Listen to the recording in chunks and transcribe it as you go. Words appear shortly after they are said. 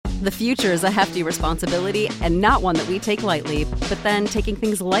The future is a hefty responsibility and not one that we take lightly. But then taking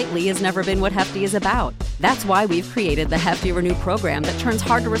things lightly has never been what Hefty is about. That's why we've created the Hefty Renew program that turns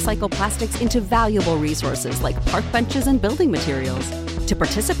hard-to-recycle plastics into valuable resources like park benches and building materials. To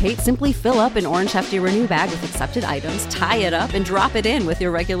participate, simply fill up an orange Hefty Renew bag with accepted items, tie it up, and drop it in with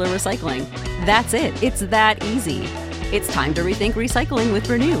your regular recycling. That's it. It's that easy. It's time to rethink recycling with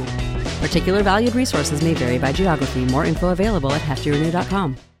Renew. Particular valued resources may vary by geography. More info available at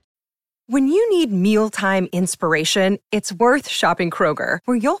heftyrenew.com. When you need mealtime inspiration, it's worth shopping Kroger,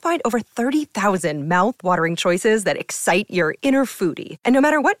 where you'll find over 30,000 mouth-watering choices that excite your inner foodie. And no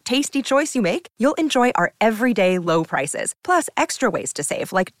matter what tasty choice you make, you'll enjoy our everyday low prices, plus extra ways to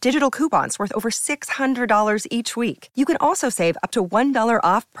save, like digital coupons worth over $600 each week. You can also save up to $1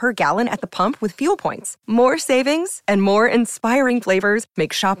 off per gallon at the pump with fuel points. More savings and more inspiring flavors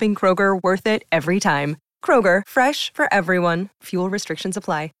make shopping Kroger worth it every time. Kroger, fresh for everyone. Fuel restrictions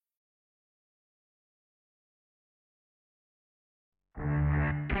apply.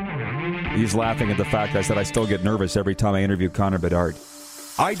 He's laughing at the fact I said I still get nervous every time I interview Connor Bedard.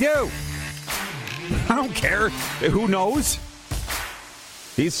 I do. I don't care. Who knows?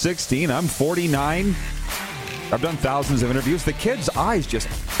 He's 16. I'm 49. I've done thousands of interviews. The kid's eyes just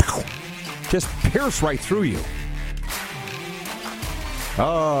pierce right through you.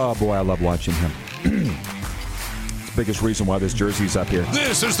 Oh, boy, I love watching him. It's the biggest reason why this jersey's up here.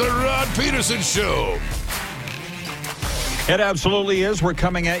 This is the Rod Peterson Show. It absolutely is. We're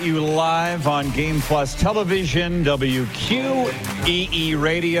coming at you live on Game Plus Television, WQEE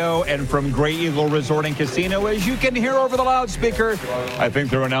Radio, and from Grey Eagle Resort and Casino. As you can hear over the loudspeaker, I think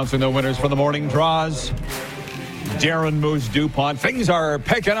they're announcing the winners for the morning draws. Darren Moose DuPont. Things are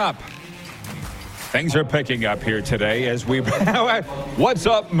picking up. Things are picking up here today as we... What's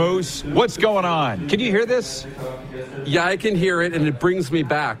up, Moose? What's going on? Can you hear this? Yeah, I can hear it, and it brings me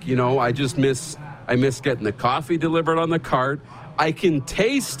back. You know, I miss getting the coffee delivered on the cart. I can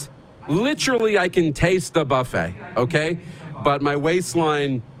taste the buffet, okay? But my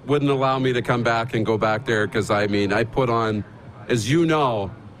waistline wouldn't allow me to come back and go back there because, I put on, as you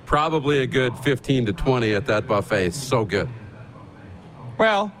know, probably a good 15 to 20 at that buffet. It's so good.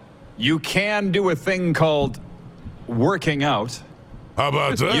 Well, you can do a thing called working out. How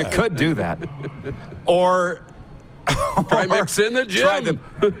about that? You could do that. Or try mix in the gym.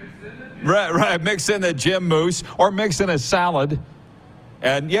 Right, mix in the gym, Moose, or mix in a salad.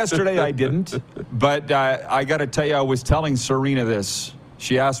 And yesterday I didn't, but I got to tell you, I was telling Serena this.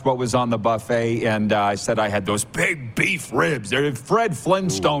 She asked what was on the buffet, and I said I had those big beef ribs. They're Fred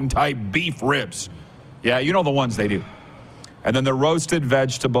Flintstone-type beef ribs. Yeah, you know the ones they do. And then the roasted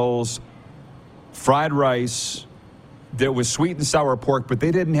vegetables, fried rice. There was sweet and sour pork, but they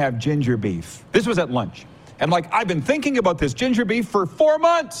didn't have ginger beef. This was at lunch. And, I've been thinking about this ginger beef for 4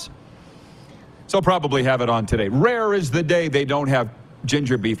 months. So I'll probably have it on today. Rare is the day they don't have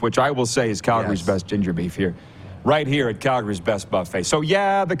ginger beef, which I will say is Calgary's best ginger beef here. Right here at Calgary's Best Buffet. So,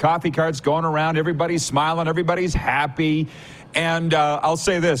 yeah, the coffee cart's going around. Everybody's smiling. Everybody's happy. And I'll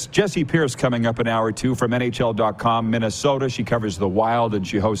say this. Jessi Pierce coming up in hour 2 from NHL.com, Minnesota. She covers the Wild, and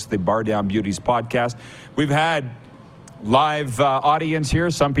she hosts the Bar Down Beauties podcast. We've had live audience here.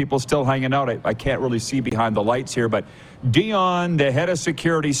 Some people still hanging out. I can't really see behind the lights here, but Dion, the head of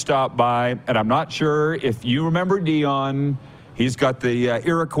security, stopped by, and I'm not sure if you remember Dion. He's got the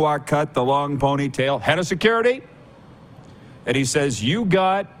Iroquois cut, the long ponytail, head of security. And he says, you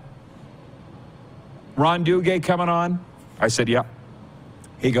got Ron Duguay coming on? I said, yeah.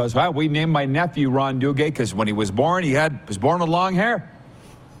 He goes, well, we named my nephew Ron Duguay because when he was born, was born with long hair.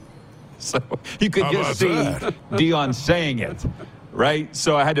 So you could just see Dion saying it. Right?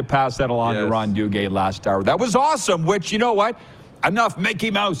 So I had to pass that along to Ron Duguay last hour. That was awesome, which, you know what? Enough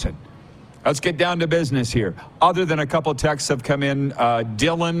Mickey Mousing. Let's get down to business here. Other than a couple texts have come in,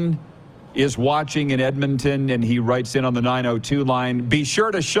 Dylan is watching in Edmonton, and he writes in on the 902 line, be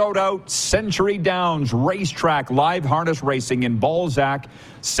sure to shout out Century Downs Racetrack live harness racing in Balzac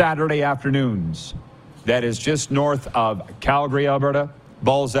Saturday afternoons. That is just north of Calgary, Alberta.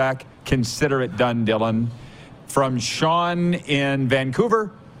 Balzac, consider it done, Dylan. From Sean in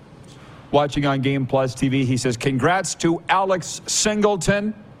Vancouver, watching on Game Plus TV, he says, congrats to Alex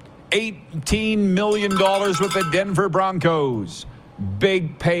Singleton, $18 million with the Denver Broncos.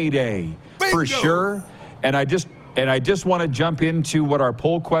 Big payday for sure. And I just want to jump into what our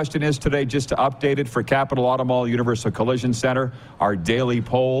poll question is today, just to update it for Capital Auto Mall Universal Collision Center, our daily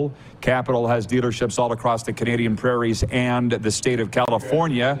poll. Capital has dealerships all across the Canadian prairies and the state of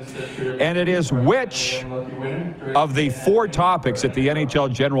California. And it is which of the 4 topics at the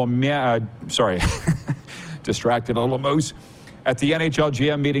NHL General... distracted a little moose. at the NHL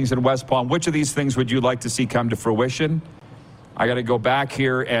GM meetings in West Palm, which of these things would you like to see come to fruition? I got to go back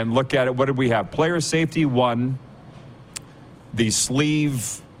here and look at it. What did we have? Player safety 1, the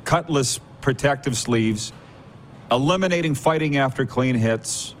sleeve, cutless protective sleeves, eliminating fighting after clean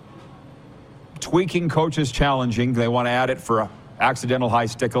hits, tweaking coaches challenging. They want to add it for accidental high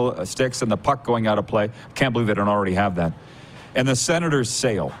sticks and the puck going out of play. I can't believe they don't already have that. And the Senators'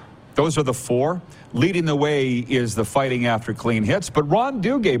 sail. Those are the 4. Leading the way is the fighting after clean hits. But Ron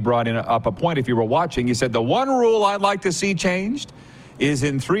Duguay brought up a point, if you were watching. He said, the one rule I'd like to see changed is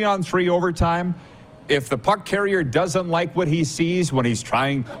in 3-on-3 overtime, if the puck carrier doesn't like what he sees when he's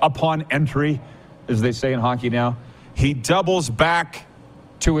trying upon entry, as they say in hockey now, he doubles back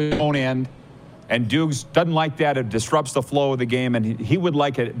to his own end. And Dukes doesn't like that. It disrupts the flow of the game. And he would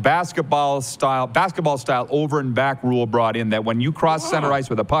like a basketball style over and back rule brought in that when you cross center ice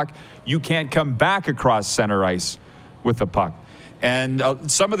with a puck, you can't come back across center ice with the puck. And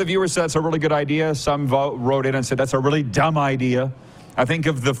some of the viewers said it's a really good idea. Some wrote in and said that's a really dumb idea. I think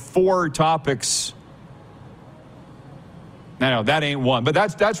of the 4 topics. No, that ain't one. But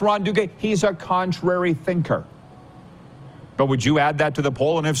that's Ron Duguay. He's a contrary thinker. But would you add that to the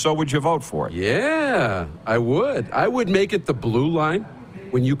poll? And if so, would you vote for it? Yeah, I would. I would make it the blue line.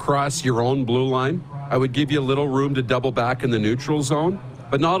 When you cross your own blue line, I would give you a little room to double back in the neutral zone,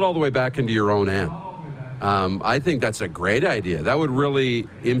 but not all the way back into your own end. I think that's a great idea. That would really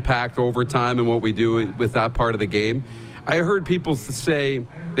impact overtime and what we do with that part of the game. I heard people say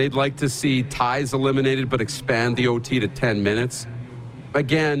they'd like to see ties eliminated but expand the OT to 10 minutes.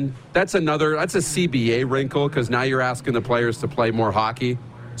 Again, that's a CBA wrinkle because now you're asking the players to play more hockey,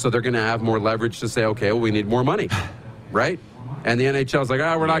 so they're going to have more leverage to say, okay, well, we need more money, right? And the NHL's like,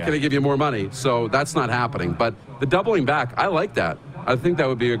 we're not going to give you more money, so that's not happening. But the doubling back, I like that. I think that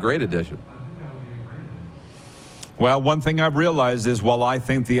would be a great addition. Well, one thing I've realized is while I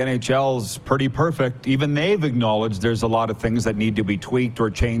think the NHL's pretty perfect, even they've acknowledged there's a lot of things that need to be tweaked or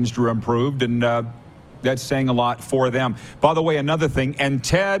changed or improved, and that's saying a lot for them. By the way, another thing, and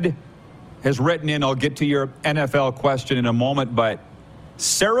Ted has written in, I'll get to your NFL question in a moment, but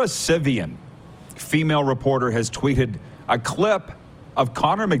Sarah Sivian, female reporter, has tweeted a clip of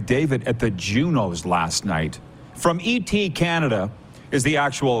Connor McDavid at the Junos last night. From ET Canada is the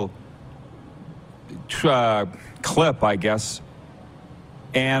actual clip, I guess.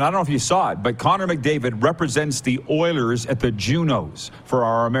 And I don't know if you saw it, but Connor McDavid represents the Oilers at the Junos. For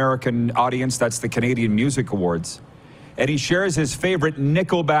our American audience, that's the Canadian Music Awards. And he shares his favorite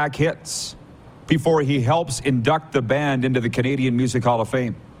Nickelback hits before he helps induct the band into the Canadian Music Hall of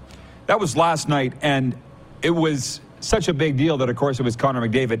Fame. That was last night, and it was such a big deal that, of course, it was Connor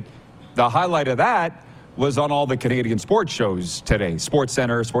McDavid. The highlight of that was on all the Canadian sports shows today,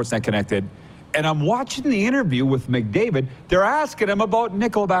 SportsCenter, Sportsnet Connected. And I'm watching the interview with McDavid. They're asking him about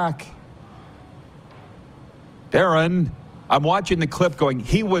Nickelback. Darren, I'm watching the clip going,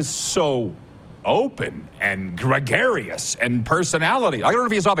 he was so open and gregarious and personality. I don't know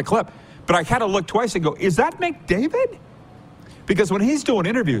if you saw the clip, but I had to look twice and go, is that McDavid? Because when he's doing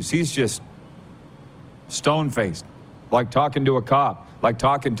interviews, he's just stone-faced, like talking to a cop, like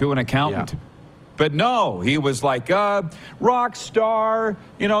talking to an accountant. Yeah. But no, he was like, rock star,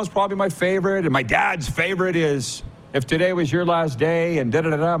 is probably my favorite. And my dad's favorite is If Today Was Your Last Day, and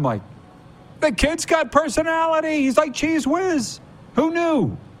da-da-da-da. I'm like, the kid's got personality. He's like Cheese Whiz. Who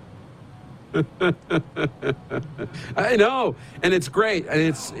knew? I know. And it's great. And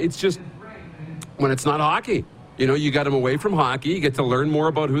it's just when it's not hockey. You got him away from hockey. You get to learn more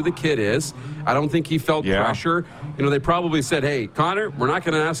about who the kid is. I don't think he felt pressure. They probably said, hey, Connor, we're not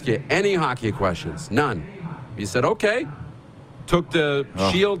going to ask you any hockey questions. None. He said, okay. Took the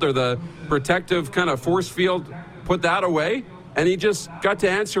shield or the protective kind of force field, put that away, and he just got to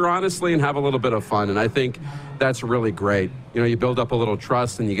answer honestly and have a little bit of fun. And I think that's really great. You build up a little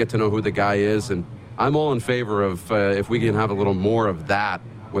trust and you get to know who the guy is. And I'm all in favor of if we can have a little more of that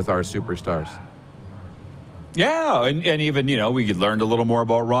with our superstars. Yeah, and even, we learned a little more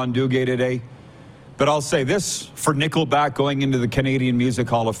about Ron Duguay today. But I'll say this, for Nickelback going into the Canadian Music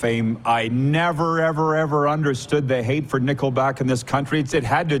Hall of Fame, I never, ever, ever understood the hate for Nickelback in this country. It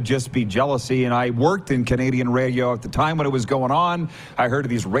had to just be jealousy, and I worked in Canadian radio at the time when it was going on. I heard of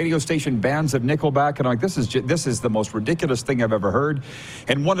these radio station bands of Nickelback, and I'm like, this is the most ridiculous thing I've ever heard.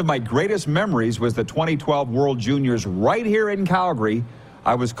 And one of my greatest memories was the 2012 World Juniors right here in Calgary.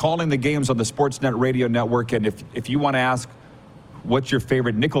 I was calling the games on the Sportsnet radio network, and if you want to ask, what's your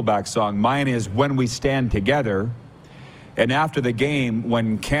favorite Nickelback song? Mine is When We Stand Together. And after the game,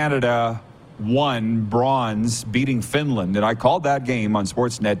 when Canada won bronze, beating Finland. And I called that game on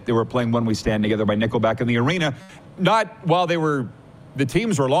Sportsnet. They were playing When We Stand Together by Nickelback in the arena. Not while the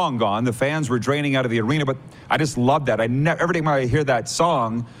teams were long gone. The fans were draining out of the arena, but I just love that. Every time I hear that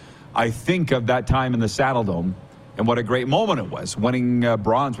song, I think of that time in the Saddle Dome and what a great moment it was, winning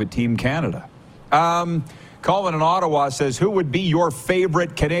bronze with Team Canada. Colin in Ottawa says, who would be your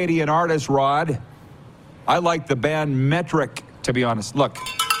favorite Canadian artist, Rod? I like the band Metric, to be honest. Look,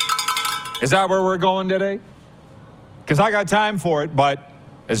 is that where we're going today? Because I got time for it, but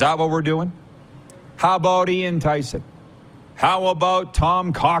is that what we're doing? How about Ian Tyson? How about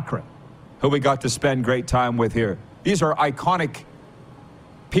Tom Cochrane, who we got to spend great time with here? These are iconic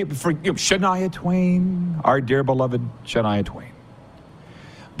people. For Shania Twain, our dear beloved Shania Twain.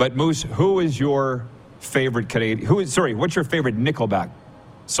 But Moose, who is your favorite Canadian? What's your favorite Nickelback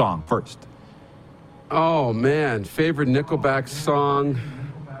song first? Oh man, favorite Nickelback song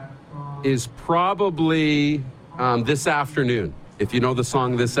is probably This Afternoon. If you know the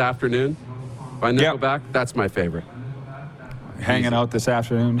song This Afternoon by Nickelback, that's my favorite. Hanging out this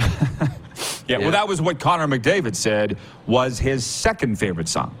afternoon. Yeah, well, that was what Connor McDavid said was his second favorite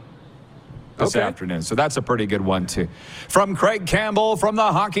song this afternoon. So that's a pretty good one, too. From Craig Campbell from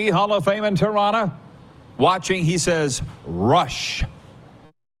the Hockey Hall of Fame in Toronto, watching, he says, Rush.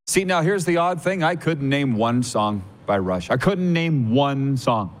 See, now here's the odd thing. I couldn't name one song by Rush. I couldn't name one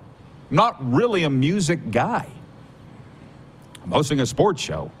song. I'm not really a music guy. I'm hosting a sports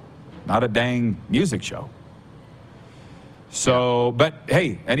show, not a dang music show. So, but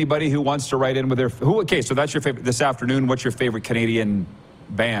hey, anybody who wants to write in with their, okay, so that's your favorite this afternoon. What's your favorite Canadian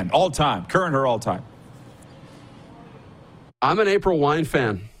band? All time, current or all time? I'm an April Wine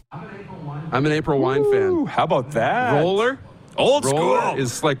fan. How about that? Roller. Old school. Roller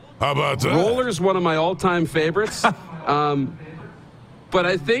is like, how about that? Roller's one of my all-time favorites. But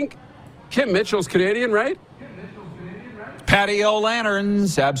I think Kim Mitchell's Canadian, right? Patio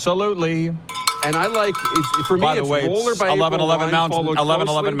Lanterns, absolutely. And I like, for me, it's Roller by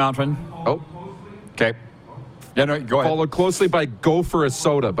 1111 Mountain. Oh. Okay. Yeah, no, go ahead. Followed closely by Go for a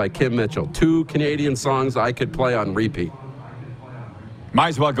Soda by Kim Mitchell. Two Canadian songs I could play on repeat. Might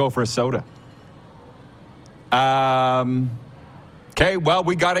as well go for a soda. Okay, well,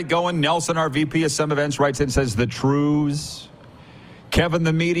 we got it going. Nelson, our VP of some events, writes in and says, The Trues. Kevin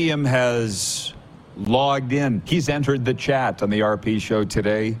the Medium has logged in. He's entered the chat on the RP show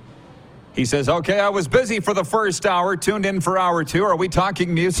today. He says, okay, I was busy for the first hour, tuned in for hour two. Are we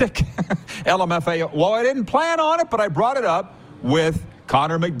talking music? LMFA. Well, I didn't plan on it, but I brought it up with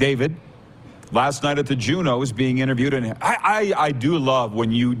Connor McDavid last night at the Junos being interviewed. And I do love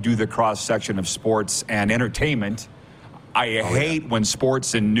when you do the cross-section of sports and entertainment. I hate when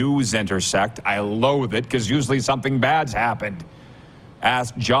sports and news intersect. I loathe it because usually something bad's happened.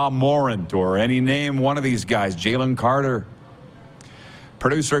 Ask John Morant or any name one of these guys, Jalen Carter.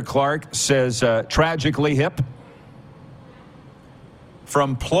 Producer Clark says, tragically hip.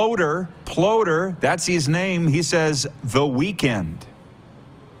 From Ploder, that's his name. He says, The Weeknd.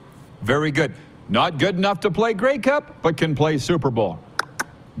 Very good. Not good enough to play Grey Cup, but can play Super Bowl.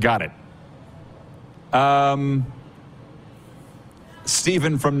 Got it.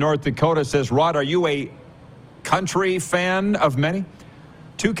 Stephen from North Dakota says, Rod, are you a country fan of many?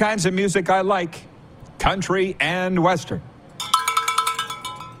 Two kinds of music I like, country and Western.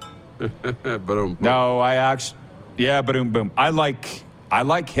 No, boom. I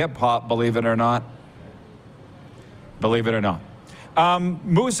like hip hop, believe it or not.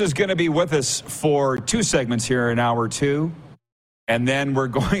 Moose is going to be with us for two segments here in hour two. And then we're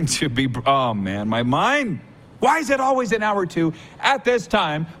going to be, oh man, my mind, why is it always in hour two? At this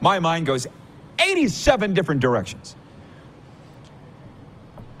time, my mind goes 87 different directions.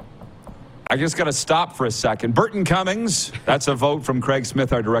 I just got to stop for a second. Burton Cummings, that's a vote from Craig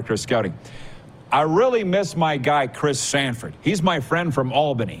Smith, our director of scouting. I really miss my guy, Chris Sanford. He's my friend from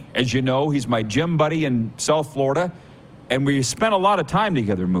Albany. As you know, he's my gym buddy in South Florida, and we spent a lot of time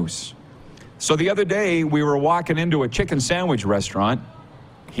together, Moose. So the other day, we were walking into a chicken sandwich restaurant.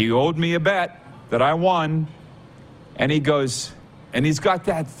 He owed me a bet that I won, and he goes, and he's got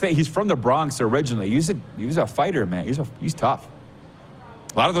that thing. He's from the Bronx originally. He was a fighter, man. He's tough.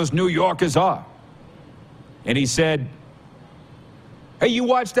 A lot of those New Yorkers are. And he said, hey, you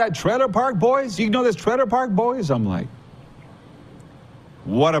watch that Trailer Park Boys? You know this Trailer Park Boys? I'm like,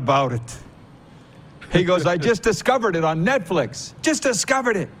 what about it? He goes, I just discovered it on Netflix. Just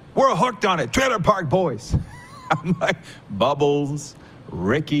discovered it. We're hooked on it. Trailer Park Boys. I'm like, Bubbles,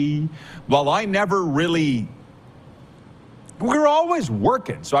 Ricky. Well, I never really... We were always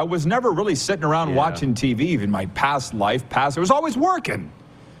working, so I was never really sitting around watching TV in my past life. I was always working.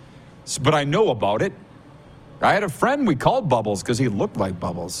 but I know about it. I had a friend we called Bubbles because he looked like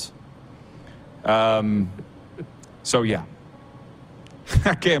Bubbles. So, yeah.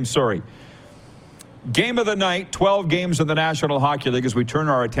 Okay, I'm sorry. Game of the night, 12 games in the National Hockey League as we turn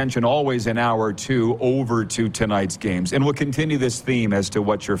our attention always in hour two over to tonight's games. And we'll continue this theme as to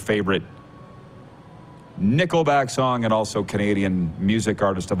what's your favorite Nickelback song and also Canadian music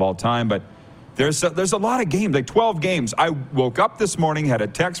artist of all time. But there's a lot of games, like 12 games. I woke up this morning, had a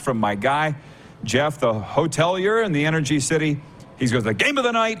text from my guy, Jeff, the hotelier in the Energy City. He goes, the game of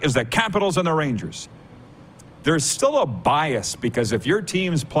the night is the Capitals and the Rangers. There's still a bias because if your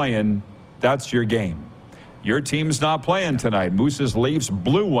team's playing, that's your game. Your team's not playing tonight. Moose's Leafs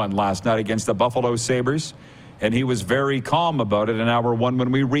blew one last night against the Buffalo Sabres, and he was very calm about it in hour one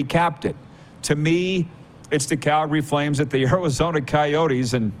when we recapped it. To me, it's the Calgary Flames at the Arizona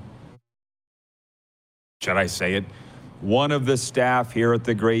Coyotes, and should I say it, one of the staff here at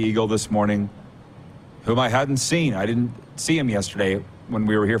the Grey Eagle this morning, whom I hadn't seen. I didn't see him yesterday when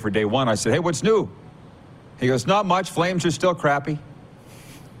we were here for day one. I said, hey, what's new? He goes, not much. Flames are still crappy.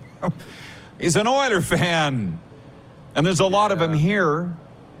 He's an Oiler fan. And there's a lot of them here.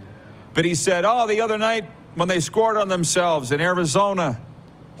 But he said, the other night when they scored on themselves in Arizona,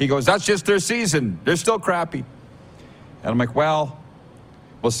 he goes, that's just their season. They're still crappy. And I'm like, well,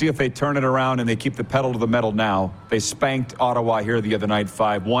 we'll see if they turn it around and they keep the pedal to the metal now. They spanked Ottawa here the other night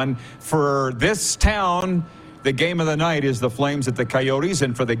 5-1. For this town, the game of the night is the Flames at the Coyotes.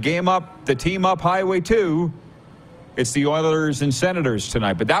 And for the team up Highway 2, it's the Oilers and Senators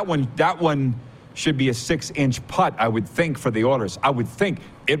tonight. But that one should be a 6-inch putt, I would think, for the Oilers. I would think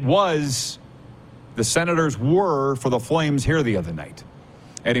it was. The Senators were for the Flames here the other night.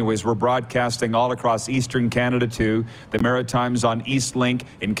 Anyways, we're broadcasting all across Eastern Canada too. The Maritimes on Eastlink,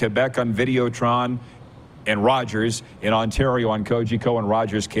 in Quebec on Videotron, and Rogers in Ontario on Cogeco and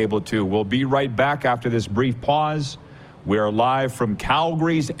Rogers Cable 2. We'll be right back after this brief pause. We are live from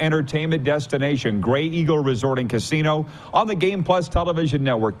Calgary's entertainment destination, Grey Eagle Resort and Casino, on the Game Plus television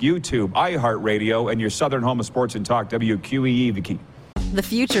network, YouTube, iHeartRadio, and your southern home of sports and talk, WQEE, the key. The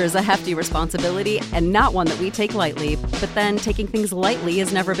future is a hefty responsibility and not one that we take lightly. But then taking things lightly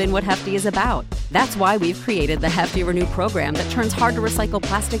has never been what Hefty is about. That's why we've created the Hefty Renew program that turns hard-to-recycle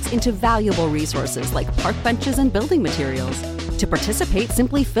plastics into valuable resources like park benches and building materials. To participate,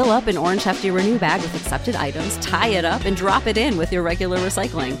 simply fill up an orange Hefty Renew bag with accepted items, tie it up, and drop it in with your regular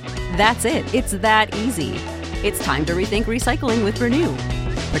recycling. That's it. It's that easy. It's time to rethink recycling with Renew.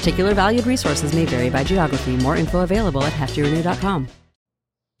 Particular valued resources may vary by geography. More info available at heftyrenew.com.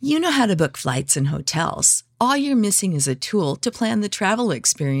 You know how to book flights and hotels. All you're missing is a tool to plan the travel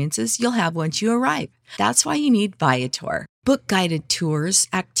experiences you'll have once you arrive. That's why you need Viator. Book guided tours,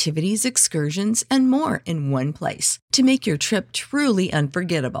 activities, excursions, and more in one place to make your trip truly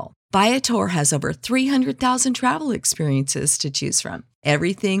unforgettable. Viator has over 300,000 travel experiences to choose from.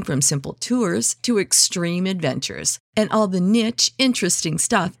 Everything from simple tours to extreme adventures and all the niche, interesting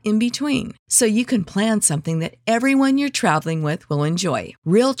stuff in between. So you can plan something that everyone you're traveling with will enjoy.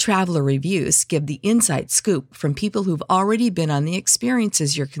 Real traveler reviews give the inside scoop from people who've already been on the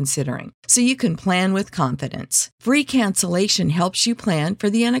experiences you're considering. So you can plan with confidence. Free cancellation helps you plan for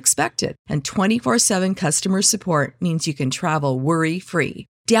the unexpected. And 24/7 customer support means you can travel worry-free.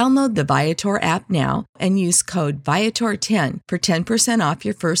 Download the Viator app now and use code Viator10 for 10% off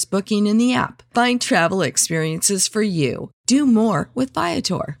your first booking in the app. Find travel experiences for you. Do more with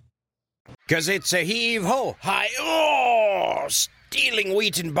Viator. 'Cause it's a heave-ho, hi-oh, stealing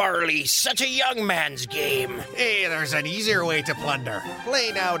wheat and barley, such a young man's game. Hey, there's an easier way to plunder.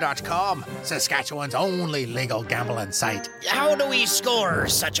 PlayNow.com, Saskatchewan's only legal gambling site. How do we score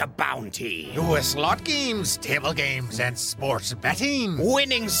such a bounty? With slot games, table games, and sports betting.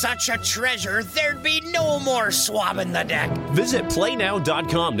 Winning such a treasure, there'd be no more swabbing the deck. Visit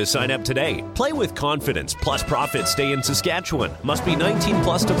PlayNow.com to sign up today. Play with confidence, plus profits stay in Saskatchewan. Must be 18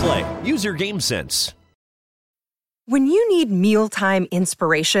 plus to play. Use your game sense. When you need mealtime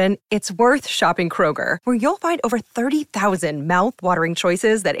inspiration, it's worth shopping Kroger, where you'll find over 30,000 mouth-watering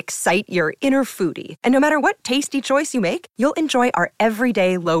choices that excite your inner foodie. And no matter what tasty choice you make, you'll enjoy our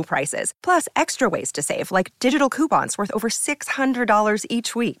everyday low prices, plus extra ways to save, like digital coupons worth over $600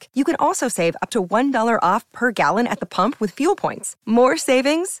 each week. You can also save up to $1 off per gallon at the pump with fuel points. More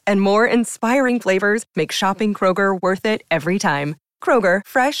savings and more inspiring flavors make shopping Kroger worth it every time. Kroger,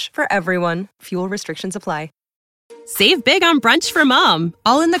 fresh for everyone. Fuel restrictions apply. Save big on brunch for mom,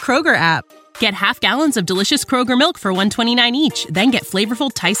 all in the Kroger app. Get half gallons of delicious Kroger milk for $1.29 each. Then get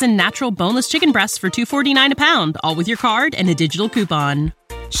flavorful Tyson natural boneless chicken breasts for $2.49 a pound, all with your card and a digital coupon.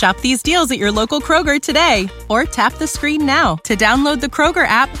 Shop these deals at your local Kroger today, or tap the screen now to download the Kroger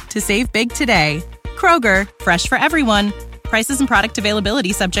app to save big today. Kroger, fresh for everyone. Prices and product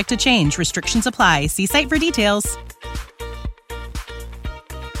availability subject to change. Restrictions apply. See site for details.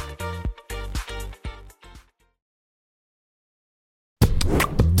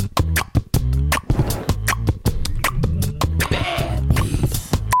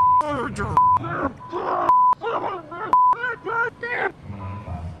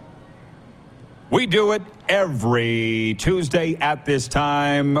 We do it every Tuesday at this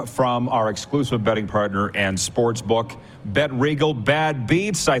time from our exclusive betting partner and sportsbook, Bet Regal. Bad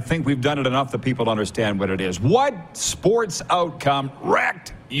beats. I think we've done it enough that people understand what it is. What sports outcome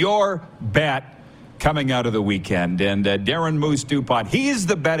wrecked your bet coming out of the weekend? And Darren Moose Dupont, he's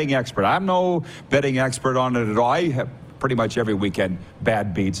the betting expert. I'm no betting expert on it at all. I have pretty much every weekend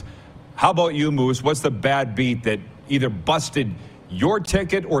bad beats. How about you, Moose? What's the bad beat that either busted your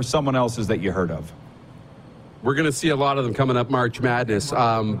ticket or someone else's that you heard of? We're going to see a lot of them coming up March Madness.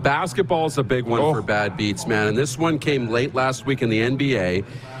 Basketball's a big one for bad beats, man. And this one came late last week in the NBA.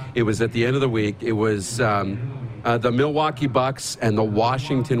 It was at the end of the week. It was the Milwaukee Bucks and the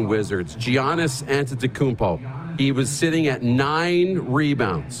Washington Wizards. Giannis Antetokounmpo. He was sitting at 9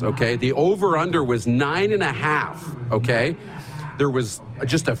 rebounds, okay? The over-under was 9.5, okay? There was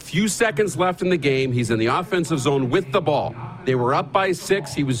just a few seconds left in the game. He's in the offensive zone with the ball. They were up by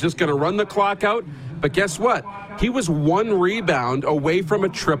 6. He was just going to run the clock out. But guess what? He was 1 rebound away from a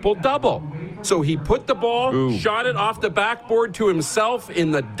triple-double. So he put the ball, shot it off the backboard to himself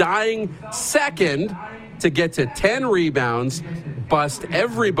in the dying second to get to 10 rebounds, bust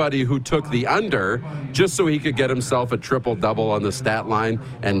everybody who took the under just so he could get himself a triple-double on the stat line,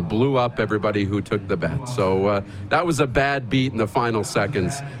 and blew up everybody who took the bet. So that was a bad beat in the final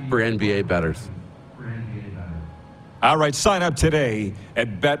seconds for NBA bettors. All right, sign up today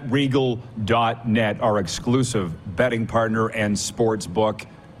at betregal.net, our exclusive betting partner and sports book,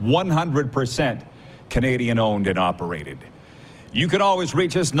 100% Canadian-owned and operated. You can always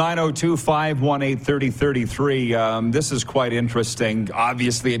reach us, 902-518-3033. This is quite interesting.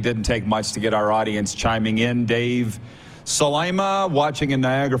 Obviously, it didn't take much to get our audience chiming in. Dave Salima, watching in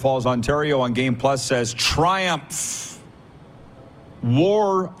Niagara Falls, Ontario on Game Plus, says, Triumph.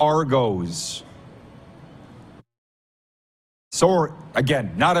 War Argos. So,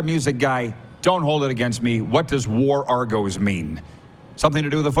 again, not a music guy. Don't hold it against me. What does War Argos mean? Something to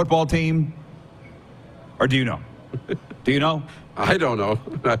do with the football team? Or do you know? Do you know? I don't know.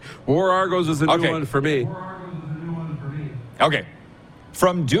 War Argos is a new one for me. Okay.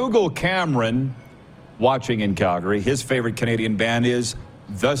 From Dougal Cameron, watching in Calgary, his favorite Canadian band is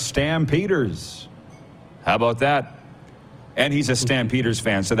the Stampeders. How about that? And he's a Stampeders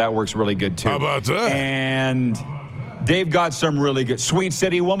fan, so that works really good, too. How about that? And they've got some really good... Sweet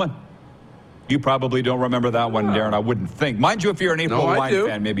City Woman. You probably don't remember that one, Darren, I wouldn't think. Mind you, if you're an April Wine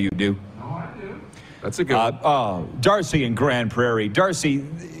fan, maybe you do. That's a good one. Darcy in Grand Prairie. Darcy,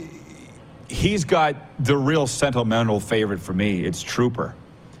 he's got the real sentimental favorite for me. It's Trooper.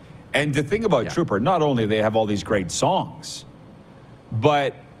 And the thing about Trooper, not only they have all these great songs,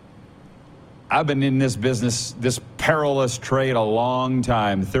 but I've been in this business, this perilous trade, a long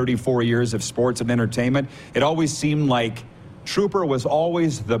time, 34 years of sports and entertainment. It always seemed like Trooper was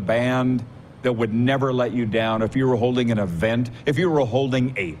always the band that would never let you down. If you were holding an event, if you were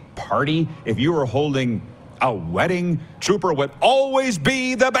holding a party, if you were holding a wedding, Trooper would always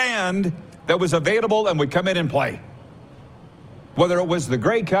be the band that was available and would come in and play. Whether it was the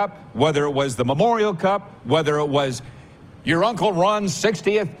Grey Cup, whether it was the Memorial Cup, whether it was your Uncle Ron's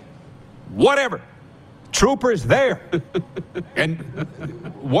 60th, whatever. Trooper's there. And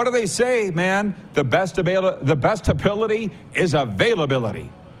what do they say, man? The best ability is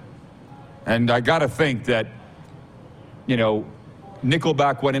availability. And I got to think that, you know,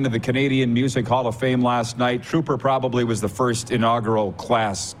 Nickelback went into the Canadian Music Hall of Fame last night. Trooper probably was the first inaugural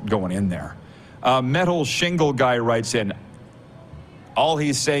class going in there. Metal Shingle Guy writes in, all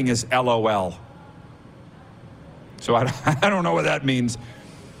he's saying is LOL. So I don't know what that means.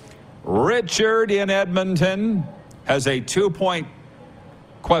 Richard in Edmonton has a 2-point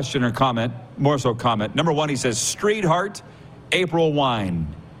question or comment, more so comment. Number 1, he says, Street Heart, April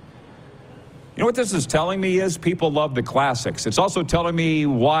Wine. You know what this is telling me is people love the classics. It's also telling me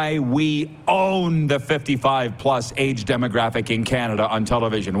why we own the 55-plus age demographic in Canada on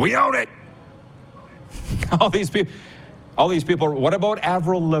television. We own it. All these people. What about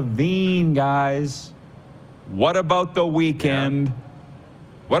Avril Lavigne, guys? What about The Weeknd? Yeah.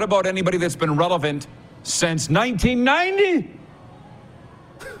 What about anybody that's been relevant since 1990?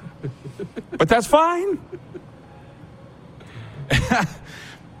 But that's fine.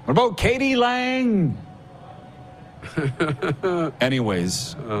 What about Katie Lang?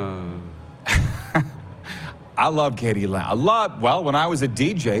 Anyways, I love Katie Lang. When I was a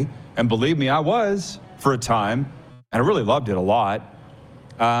DJ, and believe me, I was for a time, and I really loved it a lot.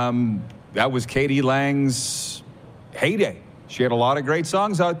 That was Katie Lang's heyday. She had a lot of great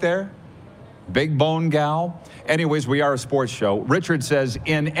songs out there. Big bone gal. Anyways, we are a sports show. Richard says,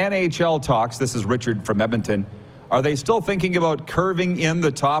 in NHL talks, this is Richard from Edmonton, are they still thinking about curving in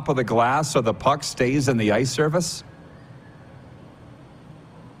the top of the glass so the puck stays in the ice surface?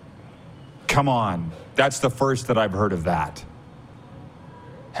 Come on. That's the first that I've heard of that.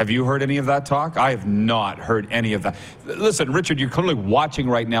 Have you heard any of that talk? I have not heard any of that. Listen, Richard, you're clearly watching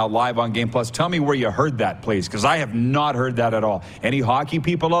right now live on Game Plus. Tell me where you heard that, please, because I have not heard that at all. Any hockey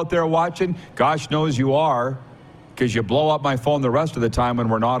people out there watching? Gosh knows you are, because you blow up my phone the rest of the time when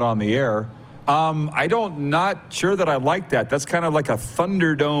we're not on the air. Not sure that I like that. That's kind of like a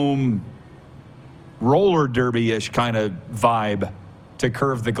Thunderdome roller derby-ish kind of vibe to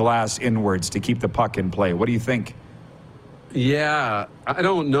curve the glass inwards to keep the puck in play. What do you think? Yeah, I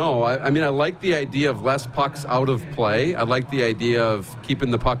don't know. I mean, I like the idea of less pucks out of play. I like the idea of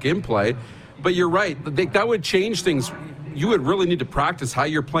keeping the puck in play. But you're right. That would change things. You would really need to practice how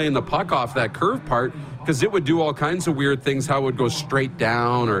you're playing the puck off that curve part, because it would do all kinds of weird things, how it would go straight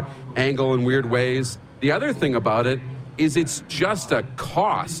down or angle in weird ways. The other thing about it is it's just a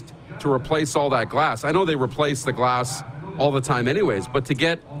cost to replace all that glass. I know they replace the glass all the time anyways, but to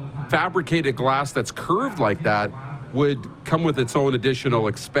get fabricated glass that's curved like that would come with its own additional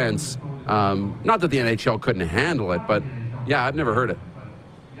expense. Not that the NHL couldn't handle it, but yeah, I've never heard it.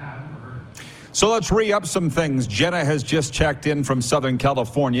 So let's re-up some things. Jenna has just checked in from Southern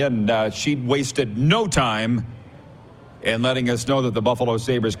California, and she wasted no time in letting us know that the Buffalo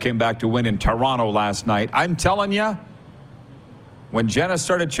Sabres came back to win in Toronto last night. I'm telling you, when Jenna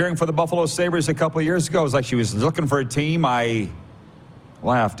started cheering for the Buffalo Sabres a couple of years ago, it was like she was looking for a team. I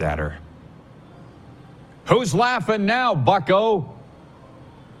laughed at her. Who's laughing now, bucko?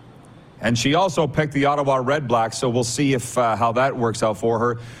 And she also picked the Ottawa Red Blacks, so we'll see if how that works out for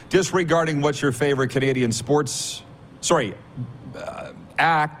her. Disregarding what's your favorite Canadian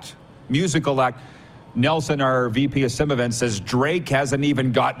musical act, Nelson, our VP of Sim Events, says Drake hasn't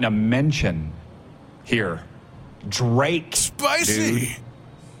even gotten a mention here. Drake. Spicy. Dude.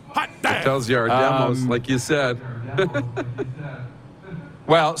 Hot damn. It tells you our demos, like you said.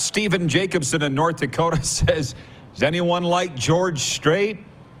 Well, Stephen Jacobson in North Dakota says, does anyone like George Strait?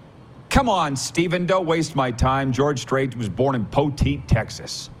 Come on, Stephen, don't waste my time. George Strait was born in Poteet,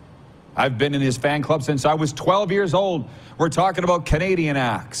 Texas. I've been in his fan club since I was 12 years old. We're talking about Canadian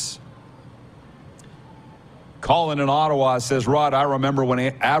acts. Colin in Ottawa says, Rod, I remember when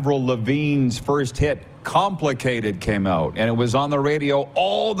Avril Lavigne's first hit, Complicated, came out, and it was on the radio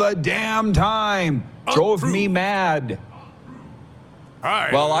all the damn time. Drove me mad.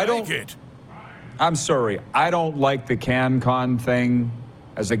 I don't like it. I'm sorry. I don't like the CanCon thing.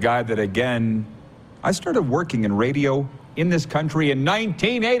 As a guy that, again, I started working in radio in this country in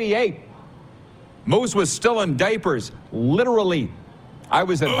 1988. Moose was still in diapers, literally. I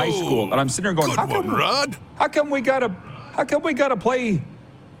was in high school, and I'm sitting there going, how come we gotta play,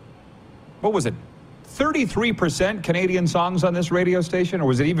 what was it, 33% Canadian songs on this radio station, or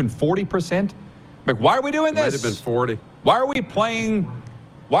was it even 40%? Like, why are we doing this? Might have been 40. Why are we playing,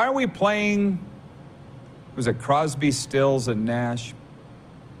 was it Crosby, Stills, and Nash?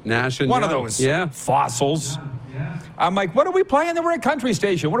 Nash and one Young. of those fossils. I'm like, what are we playing? Then we're a country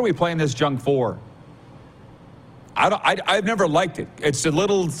station. What are we playing this junk for? I've never liked it. It's a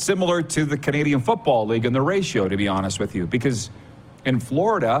little similar to the Canadian Football League and the ratio, to be honest with you, because in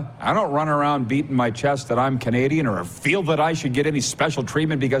Florida, I don't run around beating my chest that I'm Canadian or feel that I should get any special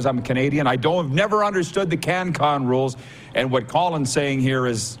treatment because I'm Canadian. I've never understood the CanCon rules. And what Colin's saying here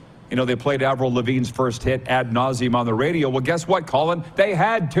is, you know, they played Avril Lavigne's first hit ad nauseum on the radio. Well, guess what, Colin? They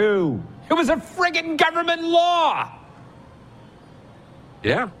had to. It was a friggin' government law.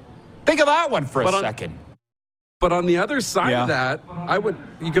 Yeah. Think of that one for a second. But on the other side of that,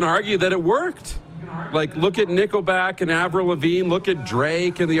 you can argue that it worked. Like, look at Nickelback and Avril Lavigne, look at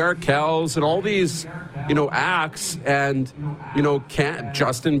Drake and the Arkells and all these, acts and,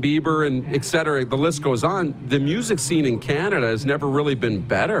 Justin Bieber and et cetera. The list goes on. The music scene in Canada has never really been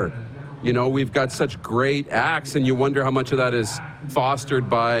better. We've got such great acts, and you wonder how much of that is fostered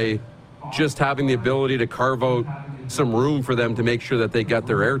by just having the ability to carve out some room for them to make sure that they get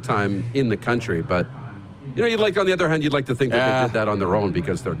their airtime in the country. But, on the other hand, you'd like to think that they did that on their own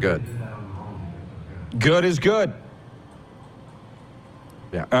because they're good. Good is good.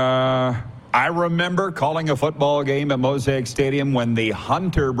 Yeah. I remember calling a football game at Mosaic Stadium when the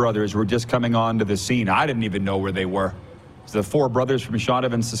Hunter brothers were just coming onto the scene. I didn't even know where they were. It's the four brothers from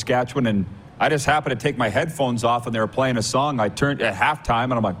Shaunavon, Saskatchewan, and I just happened to take my headphones off and they were playing a song. I turned at halftime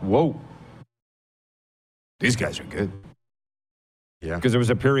and I'm like, whoa, these guys are good. Yeah. Because there was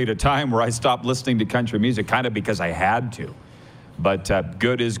a period of time where I stopped listening to country music kind of because I had to. But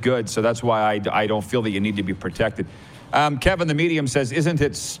good is good, so that's why I don't feel that you need to be protected. Kevin, the medium, says, isn't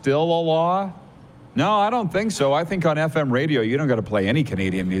it still a law? No, I don't think so. I think on FM radio, you don't got to play any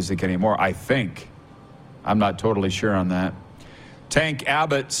Canadian music anymore, I think. I'm not totally sure on that. Tank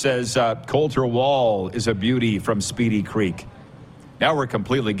Abbott says, Coulter Wall is a beauty from Speedy Creek. Now we're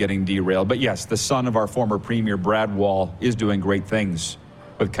completely getting derailed. But yes, the son of our former premier, Brad Wall, is doing great things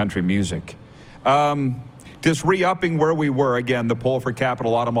with country music. Just re-upping where we were, again, the poll for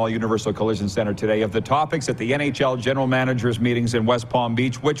Capital Auto Mall Universal Collision Center today. Of the topics at the NHL general managers meetings in West Palm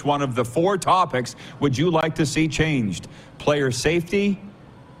Beach, which one of the four topics would you like to see changed? Player safety,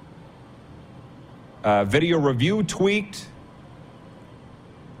 video review tweaked,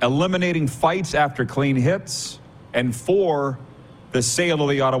 eliminating fights after clean hits, and 4, the sale of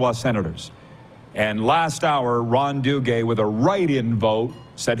the Ottawa Senators. And last hour, Ron Duguay, with a write-in vote,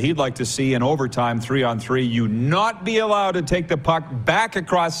 said he'd like to see in overtime 3-on-3 you not be allowed to take the puck back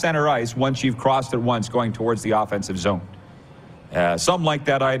across center ice once you've crossed it once going towards the offensive zone. Some like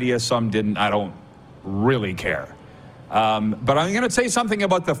that idea, some didn't. I don't really care. But I'm going to say something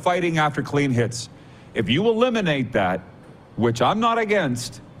about the fighting after clean hits. If you eliminate that, which I'm not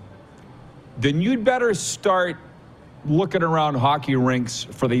against, then you'd better start looking around hockey rinks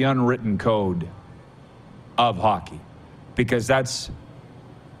for the unwritten code of hockey, because that's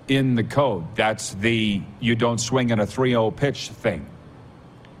in the code. That's the you don't swing in a 3-0 pitch thing.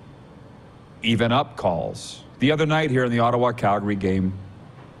 Even up calls. The other night here in the Ottawa-Calgary game,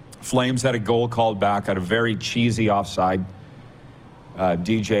 Flames had a goal called back at a very cheesy offside.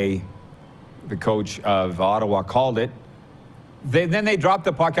 DJ, the coach of Ottawa, called it. Then they dropped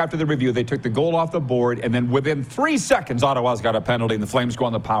the puck after the review. They took the goal off the board, and then within 3 seconds, Ottawa's got a penalty, and the Flames go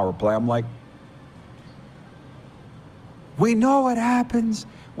on the power play. I'm like, we know what happens.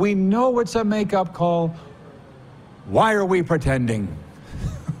 We know it's a make-up call. Why are we pretending?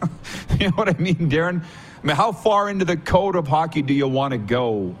 You know what I mean, Darren? I mean, how far into the code of hockey do you want to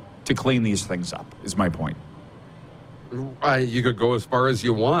go to clean these things up, is my point. You could go as far as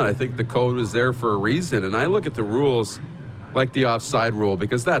you want. I think the code is there for a reason. And I look at the rules like the offside rule,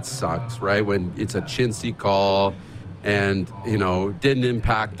 because that sucks, right? When it's a chintzy call and, you know, didn't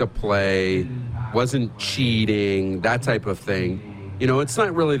impact the play, wasn't cheating, that type of thing. You know, it's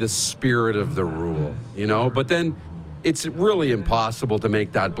not really the spirit of the rule, you know? But then it's really impossible to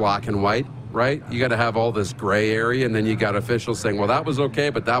make that black and white, right? You got to have all this gray area, and then you got officials saying, well, that was okay,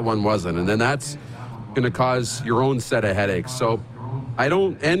 but that one wasn't. And then that's going to cause your own set of headaches. So I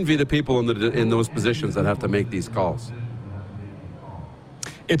don't envy the people in those positions that have to make these calls.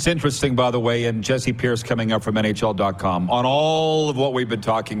 It's interesting, by the way, and Jessi Pierce coming up from NHL.com. On all of what we've been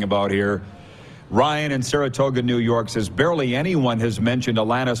talking about here, Ryan in Saratoga, New York says, barely anyone has mentioned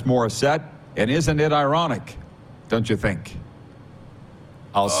Alanis Morissette, and isn't it ironic? Don't you think?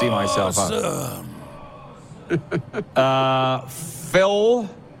 I'll see myself out.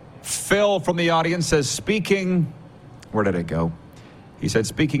 Phil from the audience says, where did it go? He said,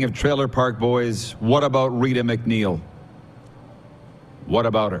 speaking of Trailer Park Boys, what about Rita McNeil? What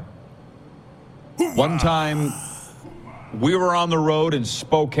about her? One time, we were on the road in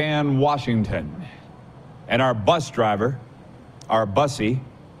Spokane, Washington, and our bus driver, our bussy,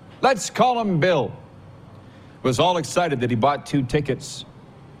 let's call him Bill, was all excited that he bought 2 tickets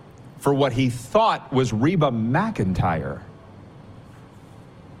for what he thought was Reba McEntire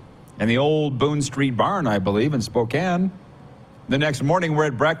in the old Boone Street Barn, I believe, in Spokane. The next morning, we're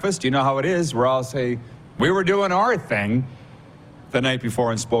at breakfast. You know how it is. We're all say, we were doing our thing the night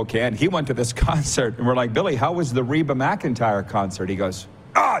before in Spokane. He went to this concert, and we're like, Billy, how was the Reba McEntire concert? He goes,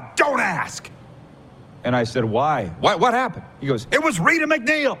 don't ask. And I said, why? What happened? He goes, it was Rita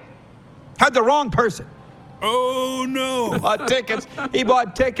McNeil. Had the wrong person. Oh, no. He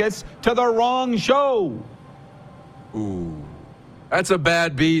bought tickets to the wrong show. Ooh. That's a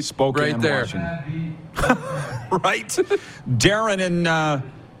bad beat. Spokane, right there. Right?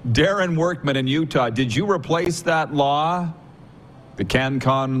 Darren Workman in Utah, did you replace that law, the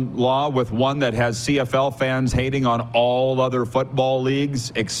CanCon law, with one that has CFL fans hating on all other football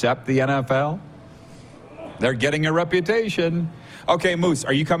leagues except the NFL? They're getting a reputation. Okay, Moose,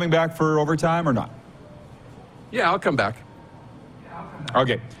 are you coming back for overtime or not? Yeah, I'll come back.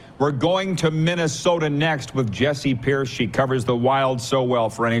 Okay. We're going to Minnesota next with Jessi Pierce. She covers the Wild so well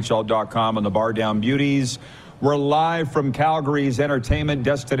for NHL.com and the Bar Down Beauties. We're live from Calgary's entertainment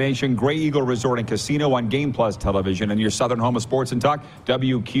destination, Grey Eagle Resort and Casino on Game Plus Television and your southern home of sports and talk,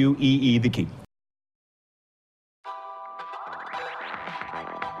 WQEE The Key.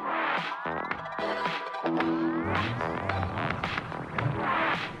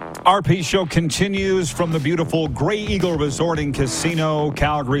 RP Show continues from the beautiful Grey Eagle Resort and Casino,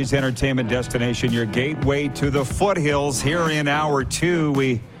 Calgary's entertainment destination, your gateway to the foothills. Here in hour 2,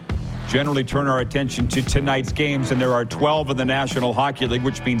 we generally turn our attention to tonight's games, and there are 12 in the National Hockey League,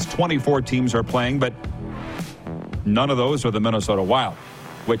 which means 24 teams are playing, but none of those are the Minnesota Wild,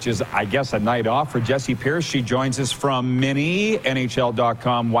 which is, I guess, a night off for Jessi Pierce. She joins us from Minnie,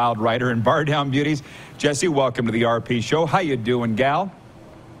 NHL.com Wild writer and Bar Down Beauties. Jessi, welcome to the RP Show. How you doing, gal?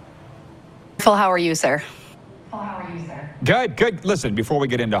 How are you, sir? Good, good. Listen, before we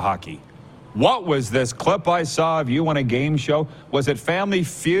get into hockey, what was this clip I saw of you on a game show? Was it Family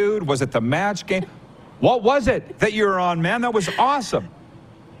Feud? Was it the Match Game? What was it that you were on, man? That was awesome.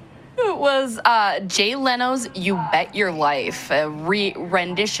 It was Jay Leno's You Bet Your Life, a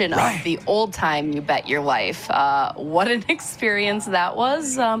rendition of the old time You Bet Your Life. What an experience that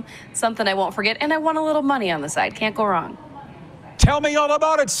was. Something I won't forget. And I won a little money on the side. Can't go wrong. Tell me all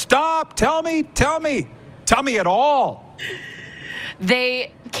about it. Stop. Tell me it all.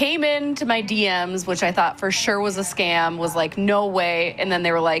 They came into my DMs, which I thought for sure was a scam, was like, no way. And then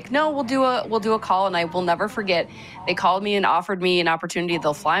they were like, no, we'll do a call. And I will never forget. They called me and offered me an opportunity.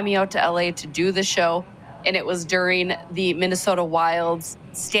 They'll fly me out to LA to do the show. And it was during the Minnesota Wild's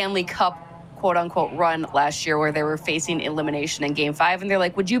Stanley Cup quote unquote run last year, where they were facing elimination in Game 5. And they're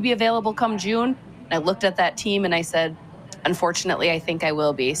like, would you be available come June? And I looked at that team and I said, unfortunately, I think I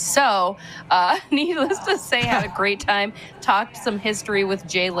will be. So, needless to say, had a great time. Talked some history with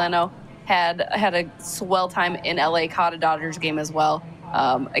Jay Leno. Had a swell time in LA. Caught a Dodgers game as well.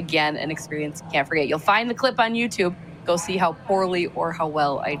 Again, an experience you can't forget. You'll find the clip on YouTube. Go see how poorly or how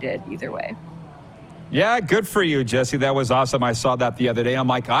well I did. Either way. Yeah, good for you, Jessi. That was awesome. I saw that the other day. I'm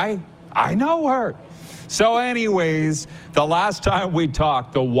like, I know her. So anyways, the last time we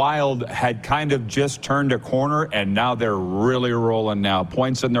talked, the Wild had kind of just turned a corner, and now they're really rolling now.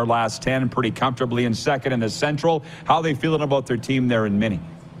 Points in their last 10, pretty comfortably in second in the Central. How are they feeling about their team there in Minnie?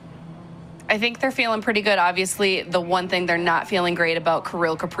 I think they're feeling pretty good. Obviously, the one thing they're not feeling great about,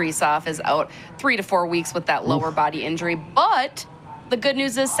 Kirill Kaprizov is out 3 to 4 weeks with that lower body injury. But the good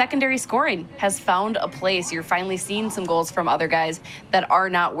news is secondary scoring has found a place. You're finally seeing some goals from other guys that are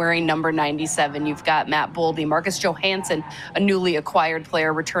not wearing number 97. You've got Matt Boldy, Marcus Johansson, a newly acquired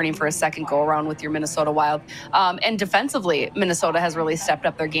player returning for a second go-around with your Minnesota Wild. And defensively, Minnesota has really stepped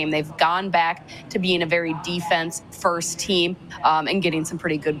up their game. They've gone back to being a very defense-first team and getting some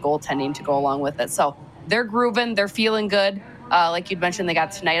pretty good goaltending to go along with it. So they're grooving. They're feeling good. Like you'd mentioned, they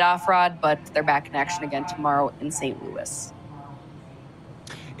got tonight off, Rod, but they're back in action again tomorrow in St. Louis.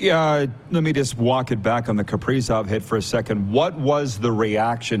 Yeah, let me just walk it back on the Kaprizov hit for a second. What was the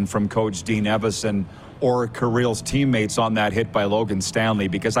reaction from Coach Dean Evison or Kirill's teammates on that hit by Logan Stanley?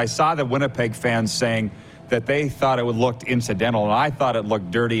 Because I saw the Winnipeg fans saying that they thought it looked incidental, and I thought it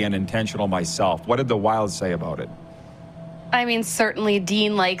looked dirty and intentional myself. What did the Wild say about it? I mean, certainly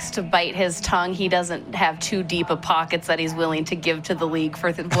Dean likes to bite his tongue. He doesn't have too deep of pockets that he's willing to give to the league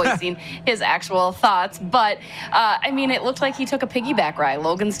for voicing his actual thoughts. But, I mean, it looked like he took a piggyback ride.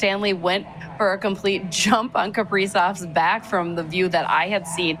 Logan Stanley went for a complete jump on Kaprizov's back from the view that I had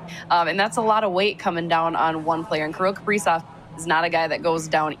seen. And that's a lot of weight coming down on one player. And Kirill Kaprizov is not a guy that goes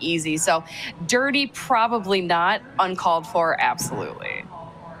down easy. So dirty, probably not. Uncalled for, absolutely.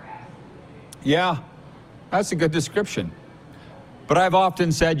 Yeah, that's a good description. But I've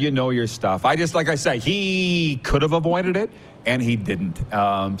often said, you know your stuff. Like I say, he could have avoided it, and he didn't.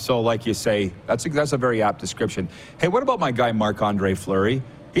 So like you say, that's a very apt description. Hey, what about my guy, Marc-Andre Fleury?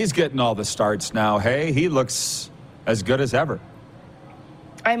 He's getting all the starts now. Hey, he looks as good as ever.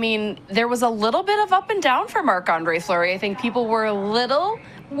 I mean, there was a little bit of up and down for Marc-Andre Fleury. I think people were a little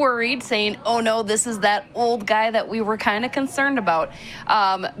worried, saying, oh no, this is that old guy that we were kind of concerned about.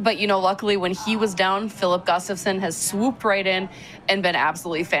 But, you know, luckily when he was down, Philip Gustafsson has swooped right in and been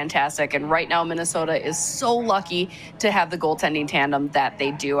absolutely fantastic. And right now, Minnesota is so lucky to have the goaltending tandem that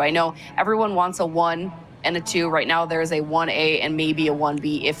they do. I know everyone wants a 1 and a 2. Right now, there's a 1A and maybe a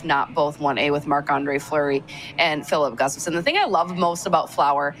 1B, if not both 1A, with Marc-Andre Fleury and Philip Gustafsson. The thing I love most about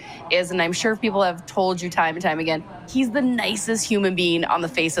Flower is, and I'm sure people have told you time and time again, he's the nicest human being on the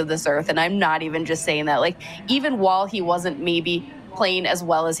face of this earth. And I'm not even just saying that. Like, even while he wasn't maybe playing as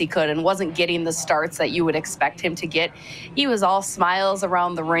well as he could and wasn't getting the starts that you would expect him to get. He was all smiles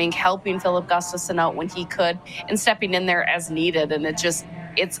around the rink, helping Philip Gustafson out when he could and stepping in there as needed. And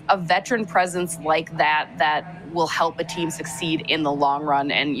it's a veteran presence like that will help a team succeed in the long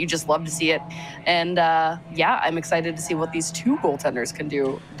run. And you just love to see it. And I'm excited to see what these two goaltenders can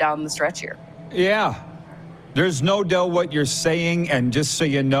do down the stretch here. Yeah. There's no doubt what you're saying. And just so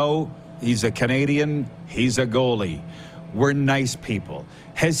you know, he's a Canadian. He's a goalie. We're nice people.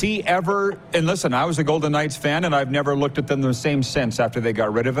 Has he ever, and listen, I was a Golden Knights fan, and I've never looked at them the same since after they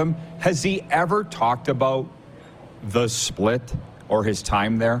got rid of him. Has he ever talked about the split or his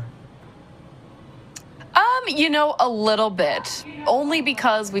time there? A little bit. Only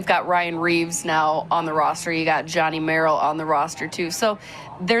because we've got Ryan Reeves now on the roster. You got Johnny Merrill on the roster, too. So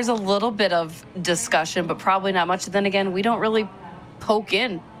there's a little bit of discussion, but probably not much. Then again, we don't really poke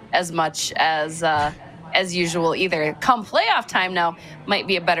in as much as usual either. Come playoff time now might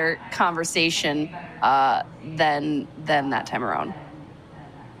be a better conversation than that time around.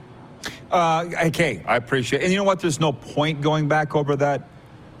 Okay, I appreciate it. And you know what? There's no point going back over that.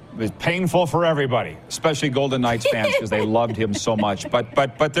 It was painful for everybody, especially Golden Knights fans, because they loved him so much.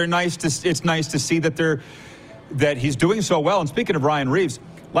 But they're nice to. It's nice to see that he's doing so well. And speaking of Ryan Reeves,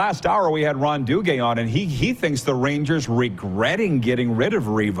 last hour we had Ron Duguay on, and he thinks the Rangers regretting getting rid of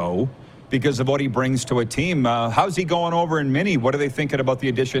Revo because of what he brings to a team. How's he going over in Mini? What are they thinking about the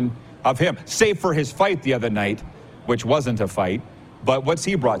addition of him? Save for his fight the other night, which wasn't a fight. But what's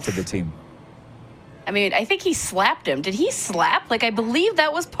he brought to the team? I think he slapped him. Did he slap? I believe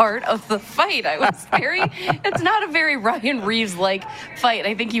that was part of the fight. It's not a very Ryan Reeves-like fight.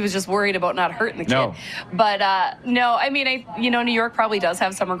 I think he was just worried about not hurting the kid. No. But, no, New York probably does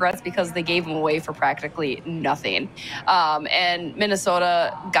have some regrets because they gave him away for practically nothing. And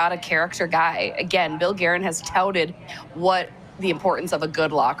Minnesota got a character guy. Again, Bill Guerin has touted what the importance of a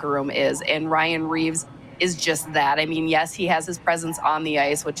good locker room is, and Ryan Reeves is just that. Yes, he has his presence on the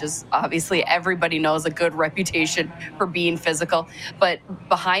ice, which is obviously everybody knows a good reputation for being physical. But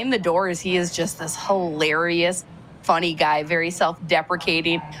behind the doors, he is just this hilarious, funny guy, very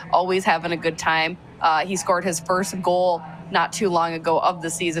self-deprecating, always having a good time. He scored his first goal not too long ago of the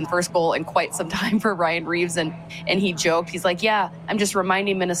season, first goal in quite some time for Ryan Reeves. And he joked, he's like, yeah, I'm just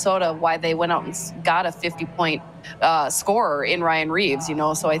reminding Minnesota why they went out and got a 50-point scorer in Ryan Reeves,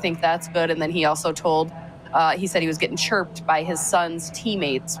 so I think that's good. And then he also told, he said he was getting chirped by his son's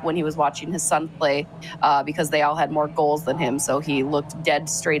teammates when he was watching his son play because they all had more goals than him. So he looked dead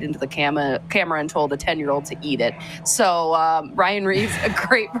straight into the camera and told a 10-year-old to eat it. So Ryan Reeves, a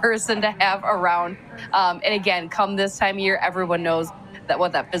great person to have around. And again, come this time of year, everyone knows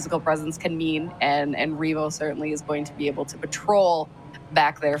what that physical presence can mean. And Revo certainly is going to be able to patrol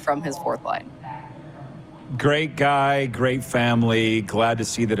back there from his fourth line. Great guy, great family. Glad to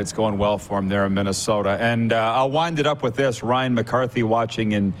see that it's going well for him there in Minnesota. And I'll wind it up with this. Ryan McCarthy,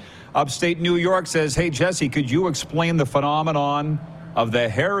 watching in upstate New York, says, hey, Jessi, could you explain the phenomenon of the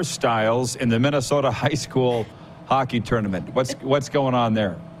hairstyles in the Minnesota high school hockey tournament? What's going on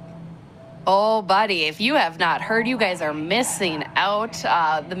there? Oh, buddy, if you have not heard, you guys are missing out.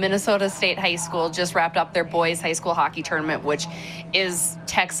 The Minnesota State High School just wrapped up their boys high school hockey tournament, which is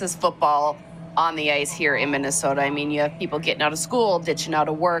Texas football on the ice here in Minnesota. You have people getting out of school, ditching out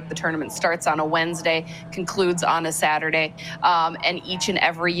of work. The tournament starts on a Wednesday, concludes on a Saturday. And each and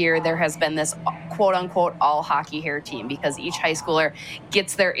every year there has been this quote unquote all hockey hair team because each high schooler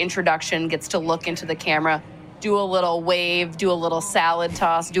gets their introduction, gets to look into the camera, do a little wave, do a little salad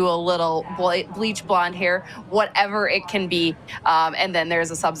toss, do a little bleach blonde hair, whatever it can be. And then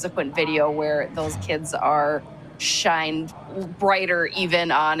there's a subsequent video where those kids are shined brighter even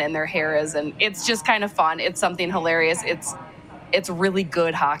on and their hair is, and it's just kind of fun. It's something hilarious. It's really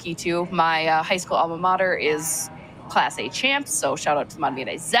good hockey too. My high school alma mater is Class A champs, so shout out to the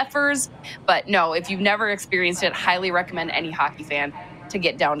Montana Zephyrs. But no, if you've never experienced it, highly recommend any hockey fan to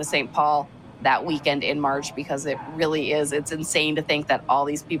get down to St. Paul that weekend in March because it really is. It's insane to think that all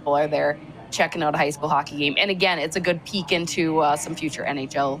these people are there checking out a high school hockey game. And again, it's a good peek into some future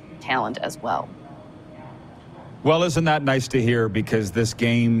NHL talent as well. Well, isn't that nice to hear? Because this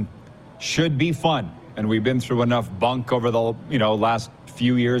game should be fun. And we've been through enough bunk over the last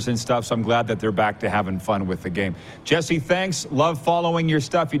few years and stuff. So I'm glad that they're back to having fun with the game. Jessi, thanks. Love following your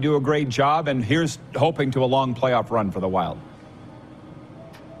stuff. You do a great job. And here's hoping to a long playoff run for the Wild.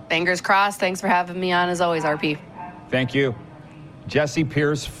 Fingers crossed. Thanks for having me on as always, RP. Thank you. Jessi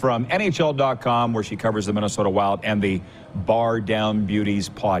Pierce from NHL.com, where she covers the Minnesota Wild and the Bar Down Beauties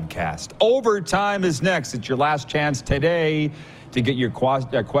podcast. Overtime is next. It's your last chance today to get your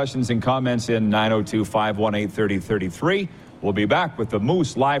questions and comments in 902-518-3033. We'll be back with the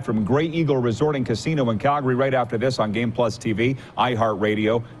Moose live from Grey Eagle Resort and Casino in Calgary right after this on Game Plus TV,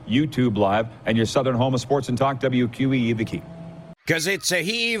 iHeartRadio, YouTube Live, and your southern home of sports and talk, WQEE The Key. 'Cause it's a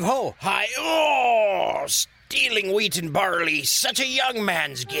heave-ho, hi-oh, stealing wheat and barley, such a young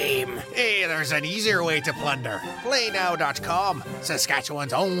man's game. Hey, there's an easier way to plunder. PlayNow.com,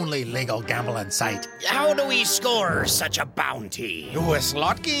 Saskatchewan's only legal gambling site. How do we score such a bounty? With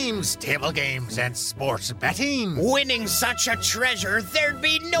slot games, table games, and sports betting. Winning such a treasure, there'd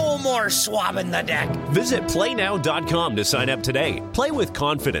be no more swabbing the deck. Visit PlayNow.com to sign up today. Play with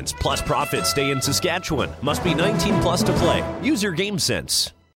confidence, plus profits stay in Saskatchewan. Must be 19 plus to play. Use your game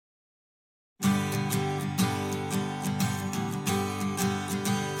sense.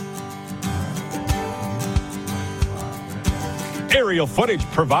 Aerial footage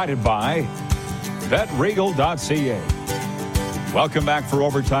provided by BetRegal.ca. Welcome back for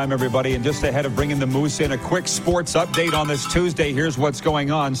overtime, everybody. And just ahead of bringing the Moose in, a quick sports update on this Tuesday. Here's what's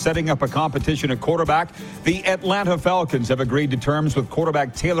going on. Setting up a competition at quarterback, the Atlanta Falcons have agreed to terms with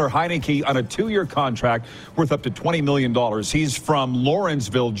quarterback Taylor Heineke on a 2-year contract worth up to $20 million. He's from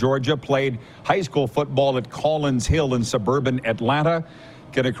Lawrenceville, Georgia, played high school football at Collins Hill in suburban Atlanta.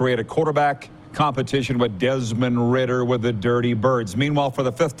 Going to create a quarterback competition with Desmond Ridder with the Dirty Birds. Meanwhile, for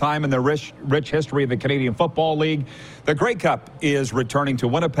the 5th time in the rich history of the Canadian Football League, the Grey Cup is returning to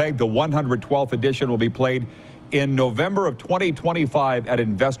Winnipeg. The 112th edition will be played in November of 2025 at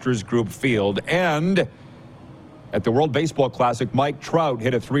Investors Group Field. And at the World Baseball Classic, Mike Trout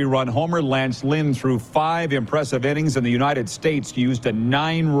hit a 3-run homer. Lance Lynn threw 5 impressive innings, and the United States used a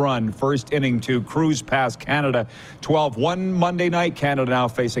 9-run first inning to cruise past Canada. 12-1 Monday night. Canada now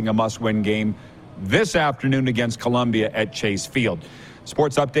facing a must-win game this afternoon against Colombia at Chase Field.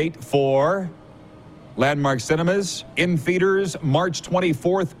 Sports update for Landmark Cinemas. In theaters, March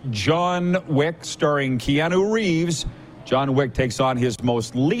 24th, John Wick, starring Keanu Reeves. John Wick takes on his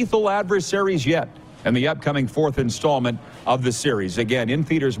most lethal adversaries yet and the upcoming 4th installment of the series. Again, in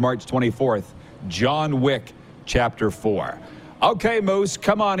theaters March 24th, John Wick, Chapter 4. Okay, Moose,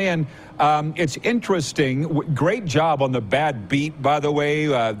 come on in. It's interesting. Great job on the bad beat, by the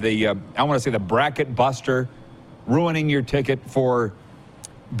way. I want to say the bracket buster, ruining your ticket for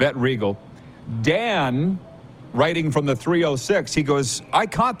Bet Regal. Dan, writing from the 306, he goes, I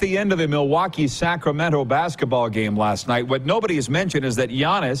caught the end of the Milwaukee-Sacramento basketball game last night. What nobody has mentioned is that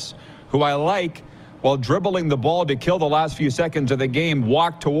Giannis, who I like, while dribbling the ball to kill the last few seconds of the game,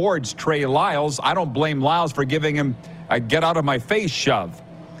 walked towards Trey Lyles. I don't blame Lyles for giving him a get-out-of-my-face shove.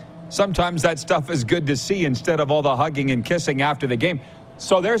 Sometimes that stuff is good to see instead of all the hugging and kissing after the game.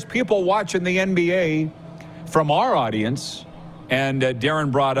 So there's people watching the NBA from our audience, and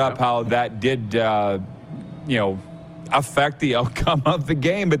Darren brought up how that did, affect the outcome of the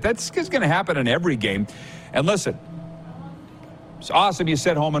game. But that's just going to happen in every game. And listen, it's awesome you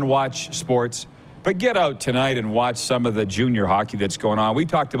sit home and watch sports. But get out tonight and watch some of the junior hockey that's going on. We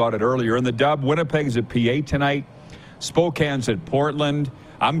talked about it earlier. In the dub, Winnipeg's at PA tonight. Spokane's at Portland.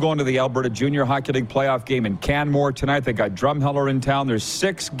 I'm going to the Alberta Junior Hockey League playoff game in Canmore tonight. They got Drumheller in town. There's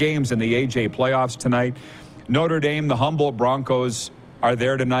 6 games in the AJ playoffs tonight. Notre Dame, the Humboldt Broncos are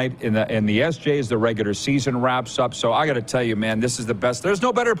there tonight. In the SJs, the regular season wraps up. So I got to tell you, man, this is the best. There's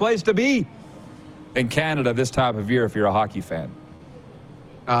no better place to be in Canada this time of year if you're a hockey fan.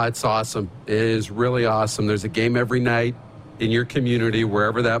 It's awesome. It is really awesome. There's a game every night in your community,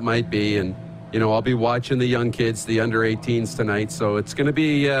 wherever that might be. And, I'll be watching the young kids, the under 18s tonight. So it's going to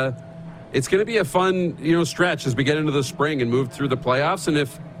be a fun, stretch as we get into the spring and move through the playoffs. And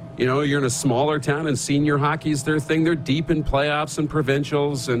if, you're in a smaller town and senior hockey is their thing, they're deep in playoffs and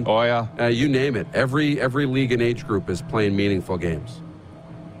provincials and you name it. Every league and age group is playing meaningful games.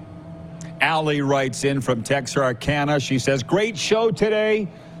 Allie writes in from Texarkana. She says, great show today.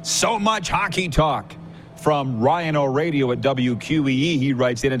 So much hockey talk. From Ryan O'Radio at WQEE, he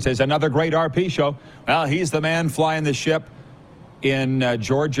writes in and says, another great RP show. Well, he's the man flying the ship in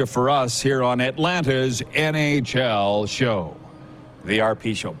Georgia for us here on Atlanta's NHL show. The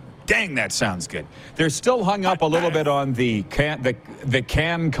RP show. Dang, that sounds good. They're still hung up a little bit on the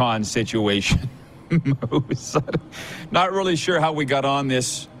CanCon situation. Not really sure how we got on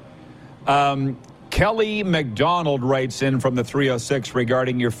this. Kelly McDonald writes in from the 306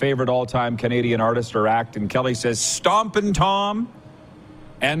 regarding your favorite all-time Canadian artist or act. And Kelly says, Stompin' Tom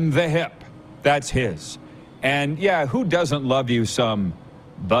and the Hip. That's his. And, yeah, who doesn't love you some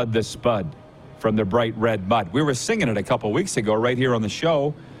Bud the Spud from the Bright Red Mud? We were singing it a couple weeks ago right here on the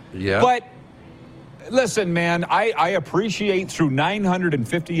show. Yeah. But, listen, man, I appreciate through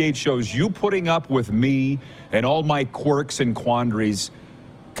 958 shows you putting up with me and all my quirks and quandaries,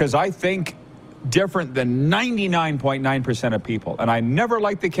 because I think different than 99.9% of people. And I never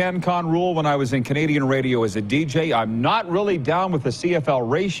liked the CanCon rule when I was in Canadian radio as a DJ. I'm not really down with the CFL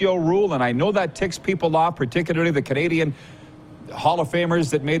ratio rule, and I know that ticks people off, particularly the Canadian Hall of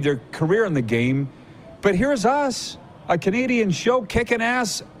Famers that made their career in the game. But here's us, a Canadian show kicking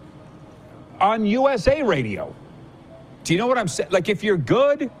ass on USA radio. Do you know what I'm saying? Like, if you're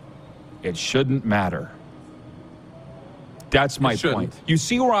good, it shouldn't matter. That's my point. You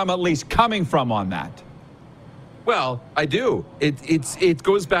see where I'm at least coming from on that? Well, I do. It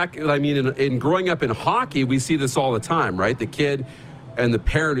goes back, I mean, in growing up in hockey, we see this all the time, right? The kid and the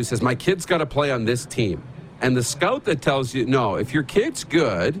parent who says, my kid's got to play on this team. And the scout that tells you, no, if your kid's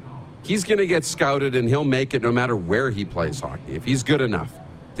good, he's going to get scouted and he'll make it no matter where he plays hockey, if he's good enough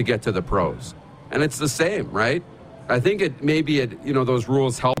to get to the pros. And it's the same, right? I think those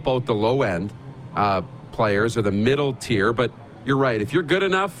rules help out the low end players or the middle tier, but you're right. If you're good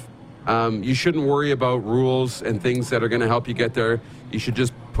enough, you shouldn't worry about rules and things that are going to help you get there. You should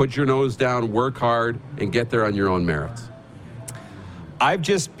just put your nose down, work hard, and get there on your own merits. I've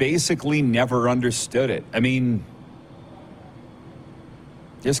just basically never understood it. I mean,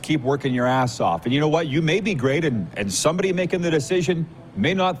 just keep working your ass off. And you know what? You may be great, and somebody making the decision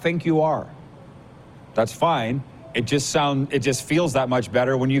may not think you are. That's fine. It just feels that much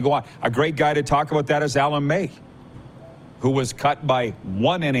better when you go on. A great guy to talk about that is Alan May, who was cut by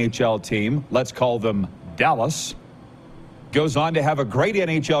one NHL team, let's call them Dallas, goes on to have a great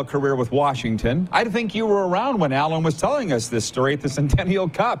NHL career with Washington. I think you were around when Alan was telling us this story at the Centennial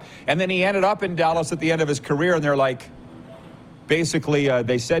Cup. And then he ended up in Dallas at the end of his career, and they're like, basically,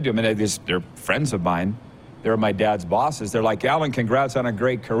 they said to him, and they're friends of mine, they're my dad's bosses, they're like, Alan, congrats on a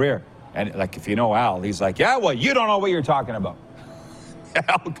great career. And, like, if you know Al, he's like, yeah, well, you don't know what you're talking about.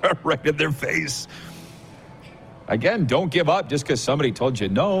 Al got right in their face. Again, don't give up just because somebody told you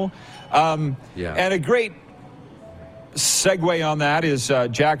no. And a great segue on that is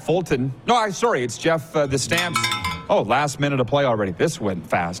Jack Fulton. No, it's Jeff the Stamps. Oh, last minute of play already. This went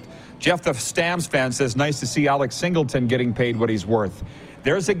fast. Jeff the Stamps fan says, nice to see Alex Singleton getting paid what he's worth.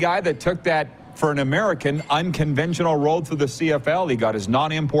 There's a guy that took that for an American unconventional road through the CFL. He got his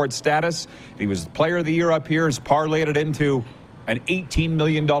non-import status. He was Player of the Year up here. He's parlayed it into an $18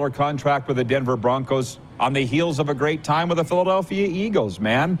 million contract with the Denver Broncos on the heels of a great time with the Philadelphia Eagles,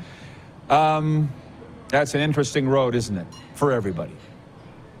 man. That's an interesting road, isn't it, for everybody?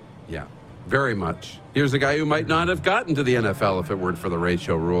 Yeah, very much. Here's a guy who might not have gotten to the NFL if it weren't for the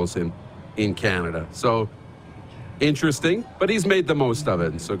ratio rules in Canada. So, interesting, but he's made the most of it,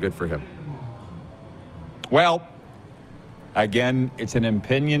 and so good for him. Well, again, it's an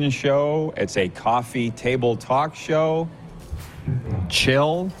opinion show. It's a coffee table talk show.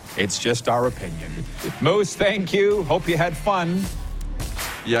 Chill. It's just our opinion. Moose, thank you. Hope you had fun.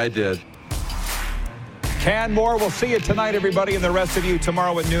 Yeah, I did. Canmore, we'll see you tonight, everybody, and the rest of you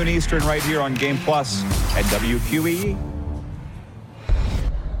tomorrow at noon Eastern right here on Game Plus at WQEE.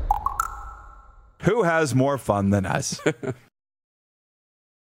 Who has more fun than us?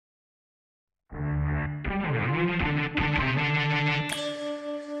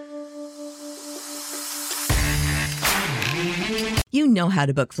 You know how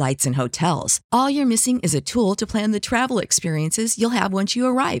to book flights and hotels. All you're missing is a tool to plan the travel experiences you'll have once you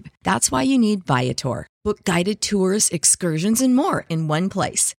arrive. That's why you need Viator. Book guided tours, excursions, and more in one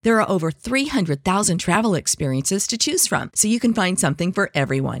place. There are over 300,000 travel experiences to choose from, so you can find something for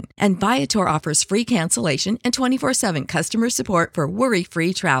everyone. And Viator offers free cancellation and 24/7 customer support for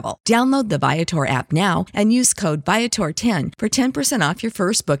worry-free travel. Download the Viator app now and use code Viator10 for 10% off your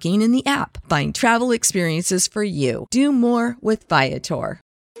first booking in the app. Find travel experiences for you. Do more with Viator.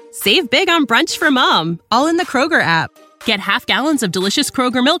 Save big on brunch for mom, all in the Kroger app. Get half gallons of delicious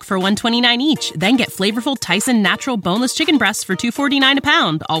Kroger milk for $1.29 each. Then get flavorful Tyson natural boneless chicken breasts for $2.49 a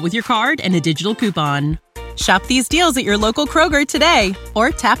pound, all with your card and a digital coupon. Shop these deals at your local Kroger today,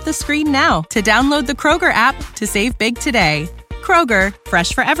 or tap the screen now to download the Kroger app to save big today. Kroger,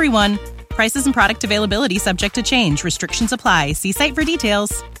 fresh for everyone. Prices and product availability subject to change. Restrictions apply. See site for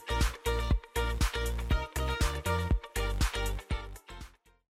details.